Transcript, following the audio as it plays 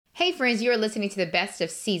Hey friends, you're listening to the best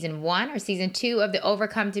of season 1 or season 2 of the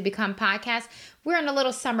Overcome to Become podcast. We're on a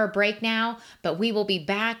little summer break now, but we will be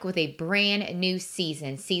back with a brand new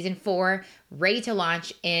season, season 4, ready to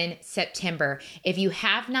launch in September. If you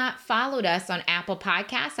have not followed us on Apple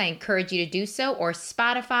Podcasts, I encourage you to do so, or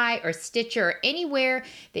Spotify or Stitcher or anywhere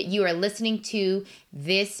that you are listening to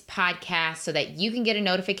this podcast so that you can get a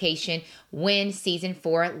notification when season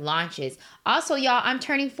 4 launches. Also, y'all, I'm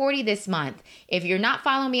turning 40 this month. If you're not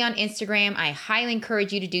following me on Instagram, I highly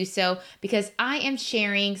encourage you to do so because I am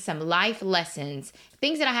sharing some life lessons,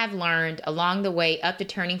 things that I have learned along the way up to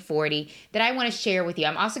turning 40 that I want to share with you.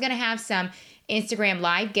 I'm also going to have some Instagram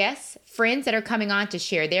live guests, friends that are coming on to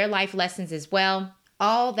share their life lessons as well.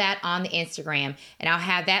 All that on the Instagram. And I'll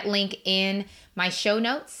have that link in my show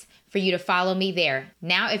notes for you to follow me there.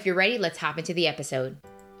 Now, if you're ready, let's hop into the episode.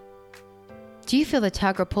 Do you feel the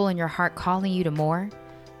tug or pull in your heart calling you to more?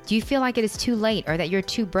 Do you feel like it is too late or that you're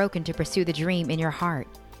too broken to pursue the dream in your heart?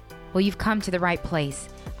 Well, you've come to the right place.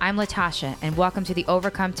 I'm Latasha, and welcome to the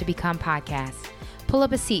Overcome to Become podcast. Pull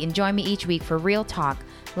up a seat and join me each week for real talk,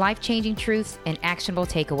 life-changing truths, and actionable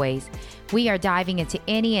takeaways. We are diving into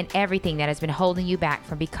any and everything that has been holding you back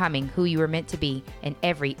from becoming who you were meant to be in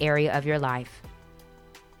every area of your life.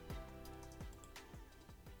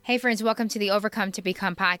 Hey friends, welcome to the Overcome to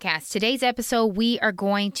Become podcast. Today's episode, we are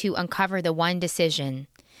going to uncover the one decision.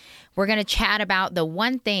 We're going to chat about the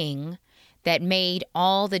one thing that made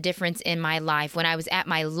all the difference in my life when I was at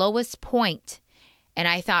my lowest point, and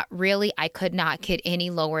I thought really I could not get any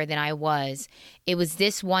lower than I was. It was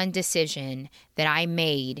this one decision that I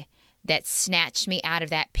made that snatched me out of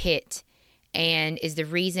that pit and is the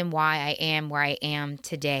reason why I am where I am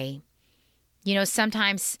today. You know,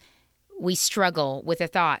 sometimes we struggle with the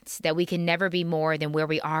thoughts that we can never be more than where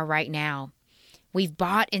we are right now. We've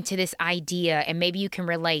bought into this idea, and maybe you can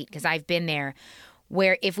relate because I've been there,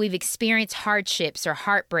 where if we've experienced hardships or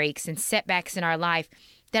heartbreaks and setbacks in our life,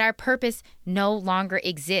 that our purpose no longer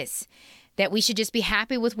exists, that we should just be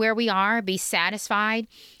happy with where we are, be satisfied.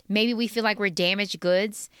 Maybe we feel like we're damaged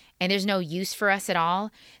goods and there's no use for us at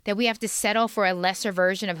all, that we have to settle for a lesser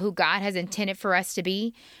version of who God has intended for us to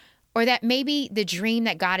be. Or that maybe the dream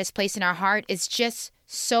that God has placed in our heart is just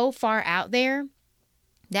so far out there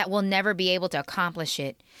that we'll never be able to accomplish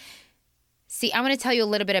it. See, I want to tell you a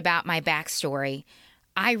little bit about my backstory.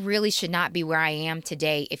 I really should not be where I am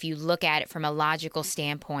today if you look at it from a logical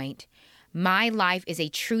standpoint. My life is a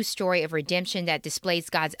true story of redemption that displays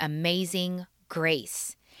God's amazing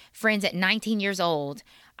grace. Friends, at 19 years old,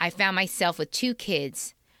 I found myself with 2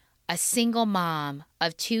 kids, a single mom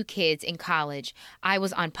of 2 kids in college. I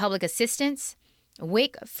was on public assistance,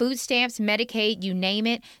 WIC, food stamps, Medicaid, you name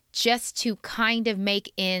it, just to kind of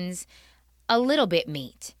make ends a little bit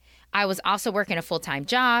meet. I was also working a full-time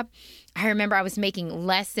job. I remember I was making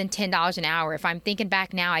less than $10 an hour. If I'm thinking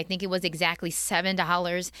back now, I think it was exactly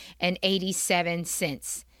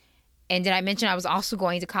 $7.87. And did I mention I was also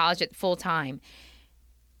going to college at full-time?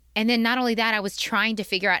 And then not only that, I was trying to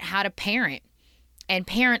figure out how to parent and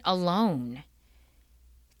parent alone.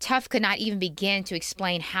 Tough could not even begin to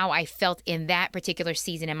explain how I felt in that particular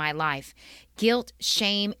season in my life. Guilt,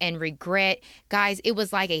 shame, and regret. Guys, it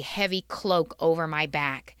was like a heavy cloak over my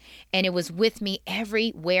back. And it was with me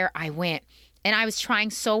everywhere I went. And I was trying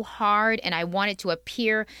so hard and I wanted to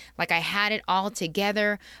appear like I had it all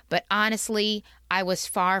together. But honestly, I was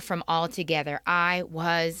far from all together. I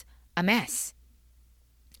was a mess.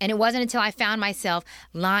 And it wasn't until I found myself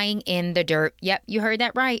lying in the dirt. Yep, you heard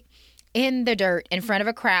that right. In the dirt in front of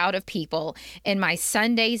a crowd of people in my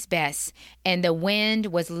Sunday's best, and the wind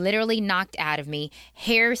was literally knocked out of me,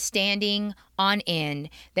 hair standing on end,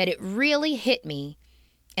 that it really hit me.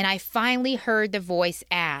 And I finally heard the voice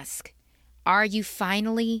ask, "Are you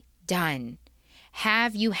finally done?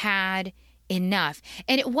 Have you had enough?"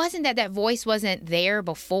 And it wasn't that that voice wasn't there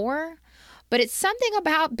before, but it's something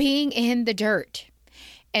about being in the dirt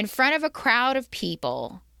in front of a crowd of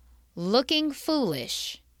people looking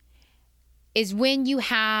foolish is when you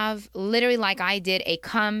have, literally like I did, a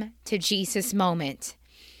come to Jesus moment.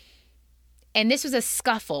 And this was a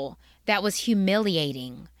scuffle that was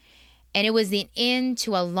humiliating. And it was the end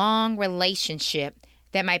to a long relationship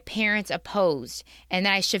that my parents opposed and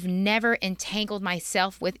that I should have never entangled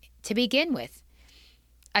myself with to begin with.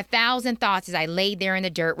 1,000 thoughts as I laid there in the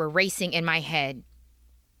dirt were racing in my head.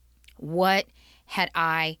 What had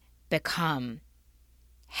I become?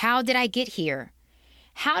 How did I get here?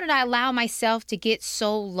 How did I allow myself to get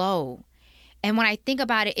so low? And when I think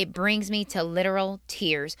about it, it brings me to literal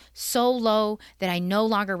tears, so low that I no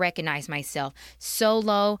longer recognize myself, so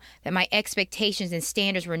low that my expectations and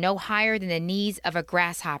standards were no higher than the needs of a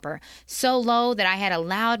grasshopper, so low that I had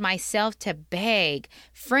allowed myself to beg,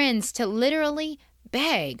 friends, to literally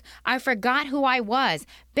beg. I forgot who I was,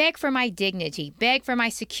 beg for my dignity, beg for my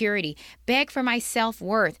security, beg for my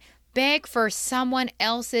self-worth, beg for someone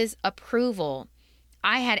else's approval.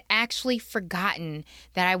 I had actually forgotten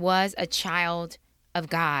that I was a child of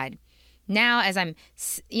God. Now, as I'm,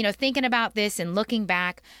 thinking about this and looking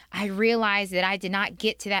back, I realize that I did not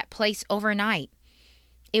get to that place overnight.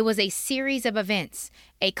 It was a series of events,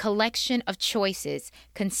 a collection of choices,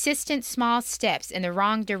 consistent small steps in the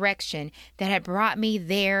wrong direction that had brought me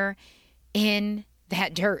there in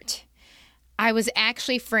that dirt. I was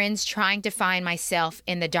actually, friends, trying to find myself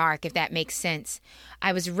in the dark, if that makes sense.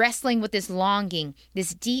 I was wrestling with this longing,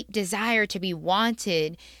 this deep desire to be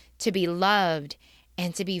wanted, to be loved,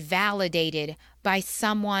 and to be validated by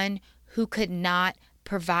someone who could not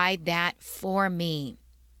provide that for me.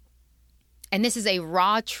 And this is a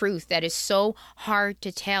raw truth that is so hard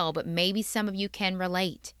to tell, but maybe some of you can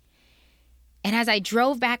relate. And as I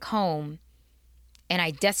drove back home and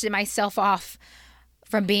I dusted myself off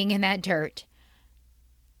from being in that dirt,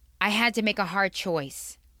 I had to make a hard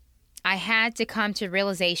choice. I had to come to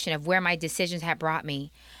realization of where my decisions had brought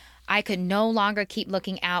me. I could no longer keep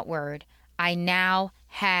looking outward. I now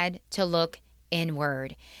had to look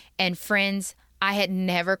inward. And friends, I had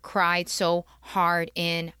never cried so hard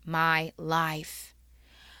in my life.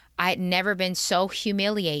 I had never been so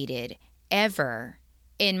humiliated ever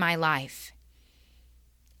in my life.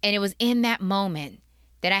 And it was in that moment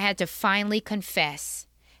that I had to finally confess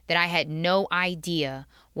that I had no idea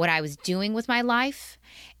what I was doing with my life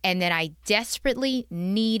and that I desperately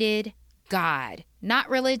needed God, not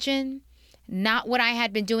religion, not what I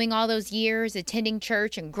had been doing all those years, attending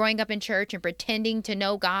church and growing up in church and pretending to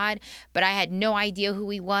know God, but I had no idea who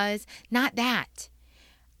he was. Not that.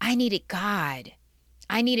 I needed God.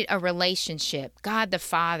 I needed a relationship, God the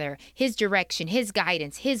Father, his direction, his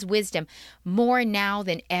guidance, his wisdom, more now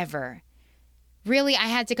than ever. Really, I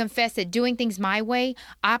had to confess that doing things my way,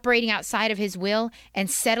 operating outside of his will, and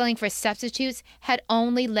settling for substitutes had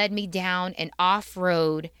only led me down an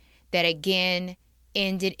off-road that again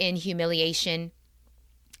ended in humiliation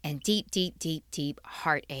and deep, deep, deep, deep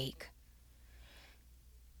heartache.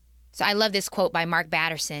 So I love this quote by Mark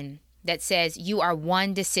Batterson that says, "You are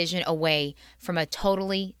one decision away from a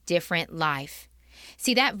totally different life."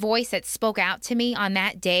 See, that voice that spoke out to me on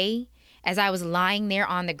that day as I was lying there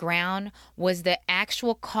on the ground was the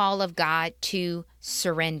actual call of God to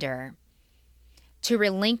surrender, to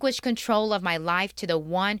relinquish control of my life to the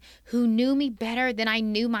one who knew me better than I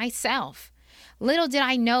knew myself. Little did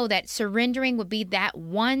I know that surrendering would be that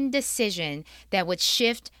one decision that would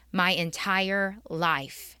shift my entire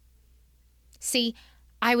life. See,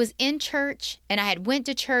 I was in church and I had went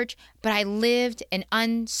to church, but I lived an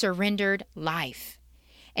unsurrendered life.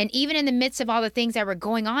 And even in the midst of all the things that were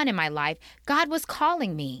going on in my life, God was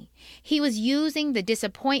calling me. He was using the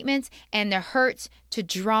disappointments and the hurts to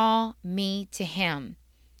draw me to him.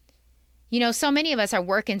 So many of us are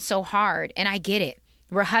working so hard, and I get it.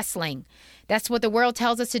 We're hustling. That's what the world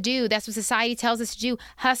tells us to do. That's what society tells us to do.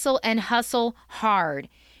 Hustle and hustle hard.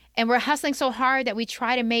 And we're hustling so hard that we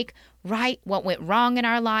try to make right what went wrong in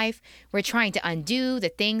our life. We're trying to undo the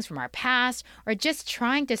things from our past, or just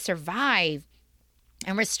trying to survive.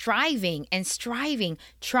 And we're striving,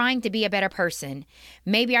 trying to be a better person.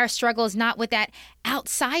 Maybe our struggle is not with that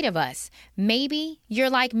outside of us. Maybe you're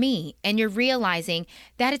like me and you're realizing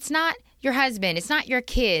that it's not your husband, it's not your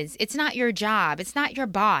kids, it's not your job, it's not your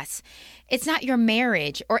boss, it's not your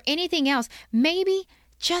marriage or anything else. Maybe,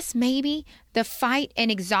 just maybe, the fight and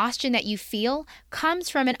exhaustion that you feel comes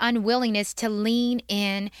from an unwillingness to lean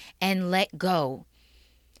in and let go.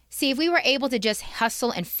 See, if we were able to just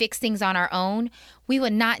hustle and fix things on our own, we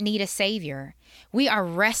would not need a savior. We are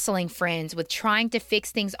wrestling, friends, with trying to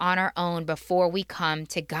fix things on our own before we come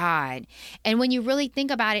to God. And when you really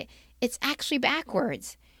think about it, it's actually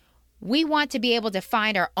backwards. We want to be able to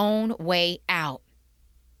find our own way out.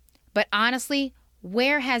 But honestly,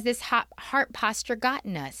 where has this heart posture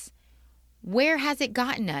gotten us? Where has it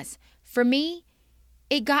gotten us? For me,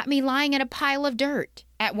 it got me lying in a pile of dirt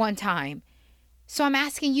at one time. So I'm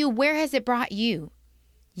asking you, where has it brought you?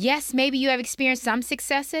 Yes, maybe you have experienced some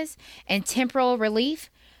successes and temporal relief,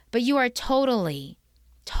 but you are totally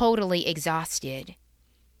exhausted.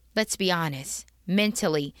 Let's be honest,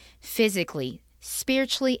 mentally, physically,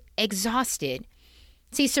 spiritually exhausted.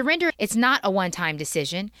 See, surrender, it's not a one-time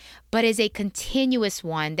decision, but is a continuous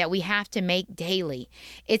one that we have to make daily.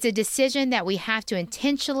 It's a decision that we have to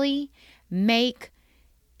intentionally make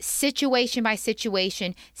situation by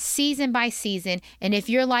situation, season by season, and if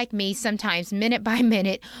you're like me, sometimes minute by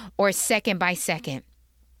minute or second by second.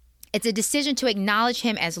 It's a decision to acknowledge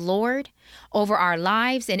him as Lord over our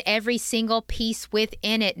lives and every single piece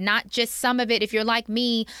within it, not just some of it. If you're like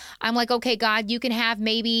me, I'm like, okay, God, you can have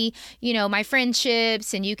maybe, my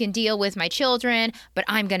friendships and you can deal with my children, but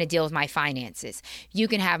I'm going to deal with my finances. You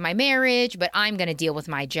can have my marriage, but I'm going to deal with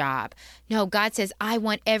my job. No, God says, I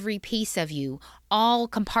want every piece of you, all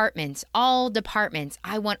compartments, all departments.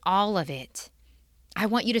 I want all of it. I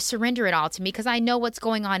want you to surrender it all to me because I know what's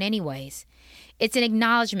going on anyways. It's an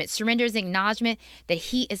acknowledgement. Surrender is an acknowledgement that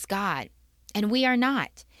he is God and we are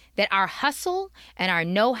not. That our hustle and our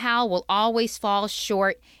know-how will always fall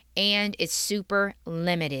short and is super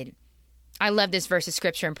limited. I love this verse of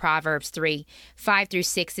scripture in Proverbs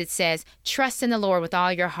 3:5-6. It says, trust in the Lord with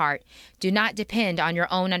all your heart. Do not depend on your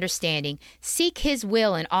own understanding. Seek his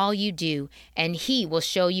will in all you do, and he will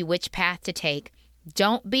show you which path to take.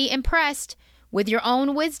 Don't be impressed with your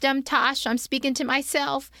own wisdom, Tosh. I'm speaking to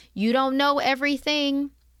myself. You don't know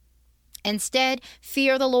everything. Instead,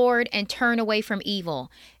 fear the Lord and turn away from evil.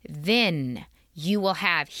 Then you will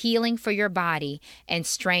have healing for your body and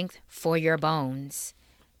strength for your bones.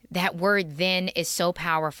 That word then is so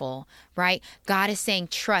powerful, right? God is saying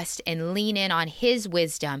trust and lean in on his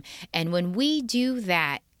wisdom. And when we do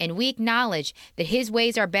that and we acknowledge that his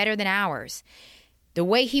ways are better than ours, the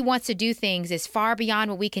way he wants to do things is far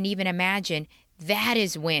beyond what we can even imagine. That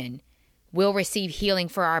is when we'll receive healing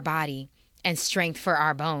for our body and strength for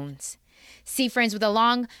our bones. See, friends,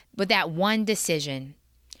 with that one decision,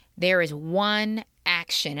 there is one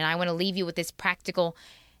action. And I want to leave you with this practical,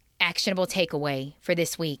 actionable takeaway for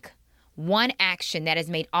this week. One action that has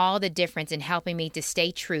made all the difference in helping me to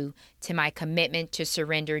stay true to my commitment to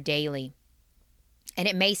surrender daily. And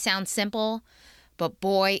it may sound simple, but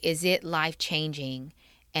boy, is it life-changing.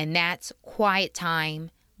 And that's quiet time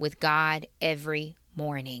with God every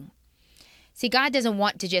morning. See, God doesn't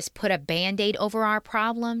want to just put a Band-Aid over our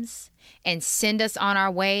problems and send us on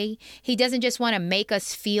our way. He doesn't just want to make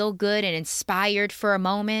us feel good and inspired for a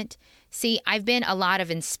moment. See, I've been a lot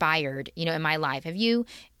of inspired, in my life. Have you?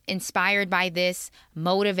 Inspired by this,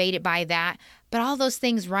 motivated by that, but all those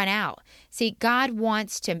things run out. See, God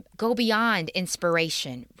wants to go beyond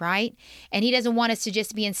inspiration, right? And he doesn't want us to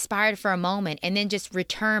just be inspired for a moment and then just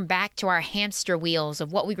return back to our hamster wheels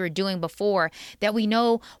of what we were doing before that we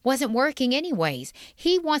know wasn't working anyways.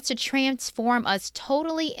 He wants to transform us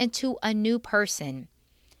totally into a new person.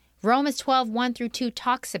 Romans 12:1-2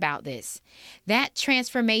 talks about this. That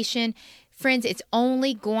transformation, friends, it's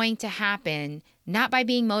only going to happen not by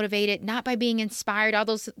being motivated, not by being inspired,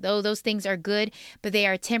 although those things are good, but they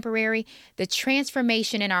are temporary. The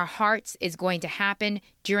transformation in our hearts is going to happen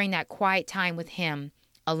during that quiet time with him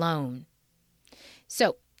alone.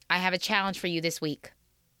 So I have a challenge for you this week.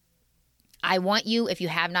 I want you, if you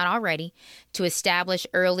have not already, to establish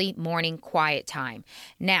early morning quiet time.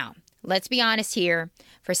 Now, let's be honest here.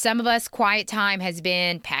 For some of us, quiet time has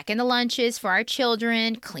been packing the lunches for our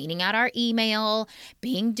children, cleaning out our email,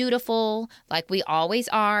 being dutiful like we always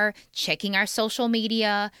are, checking our social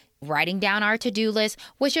media, writing down our to-do list,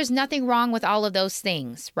 which there's nothing wrong with all of those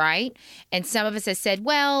things, right? And some of us have said,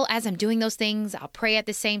 well, as I'm doing those things, I'll pray at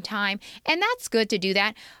the same time. And that's good to do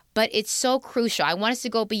that. But it's so crucial. I want us to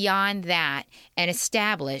go beyond that and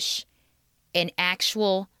establish an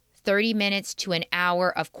actual 30 minutes to an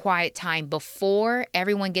hour of quiet time before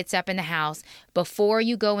everyone gets up in the house, before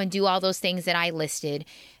you go and do all those things that I listed.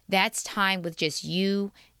 That's time with just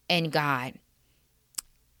you and God.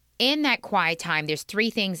 In that quiet time, there's 3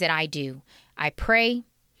 things that I do. I pray,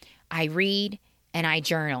 I read, and I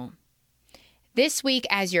journal. This week,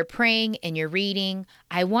 as you're praying and you're reading,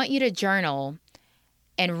 I want you to journal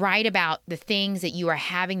and write about the things that you are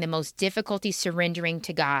having the most difficulty surrendering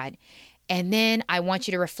to God. And then I want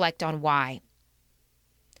you to reflect on why.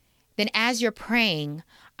 Then as you're praying,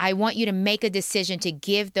 I want you to make a decision to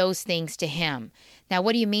give those things to him. Now,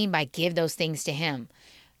 what do you mean by give those things to him?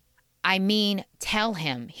 I mean, tell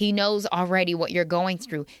him. He knows already what you're going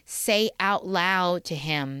through. Say out loud to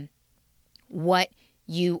him what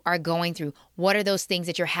you are going through. What are those things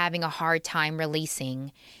that you're having a hard time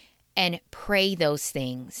releasing? And pray those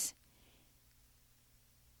things.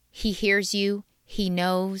 He hears you. He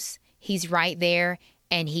knows. He's right there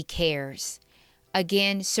and he cares.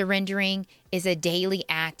 Again, surrendering is a daily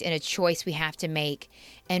act and a choice we have to make.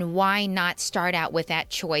 And why not start out with that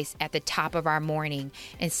choice at the top of our morning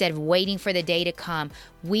instead of waiting for the day to come?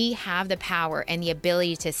 We have the power and the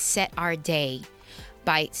ability to set our day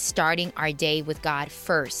by starting our day with God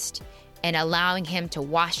first and allowing Him to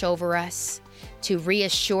wash over us, to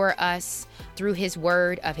reassure us through His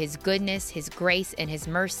word of His goodness, His grace, and His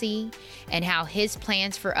mercy, and how His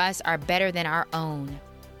plans for us are better than our own.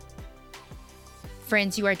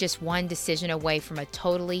 Friends, you are just one decision away from a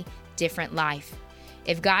totally different life.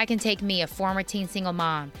 If God can take me, a former teen single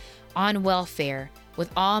mom, on welfare, with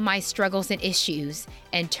all my struggles and issues,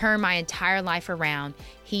 and turn my entire life around,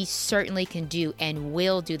 He certainly can do and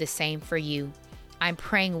will do the same for you. I'm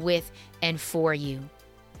praying with and for you.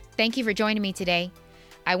 Thank you for joining me today.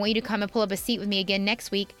 I want you to come and pull up a seat with me again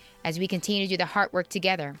next week as we continue to do the heart work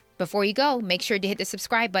together. Before you go, make sure to hit the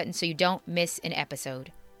subscribe button so you don't miss an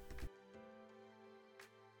episode.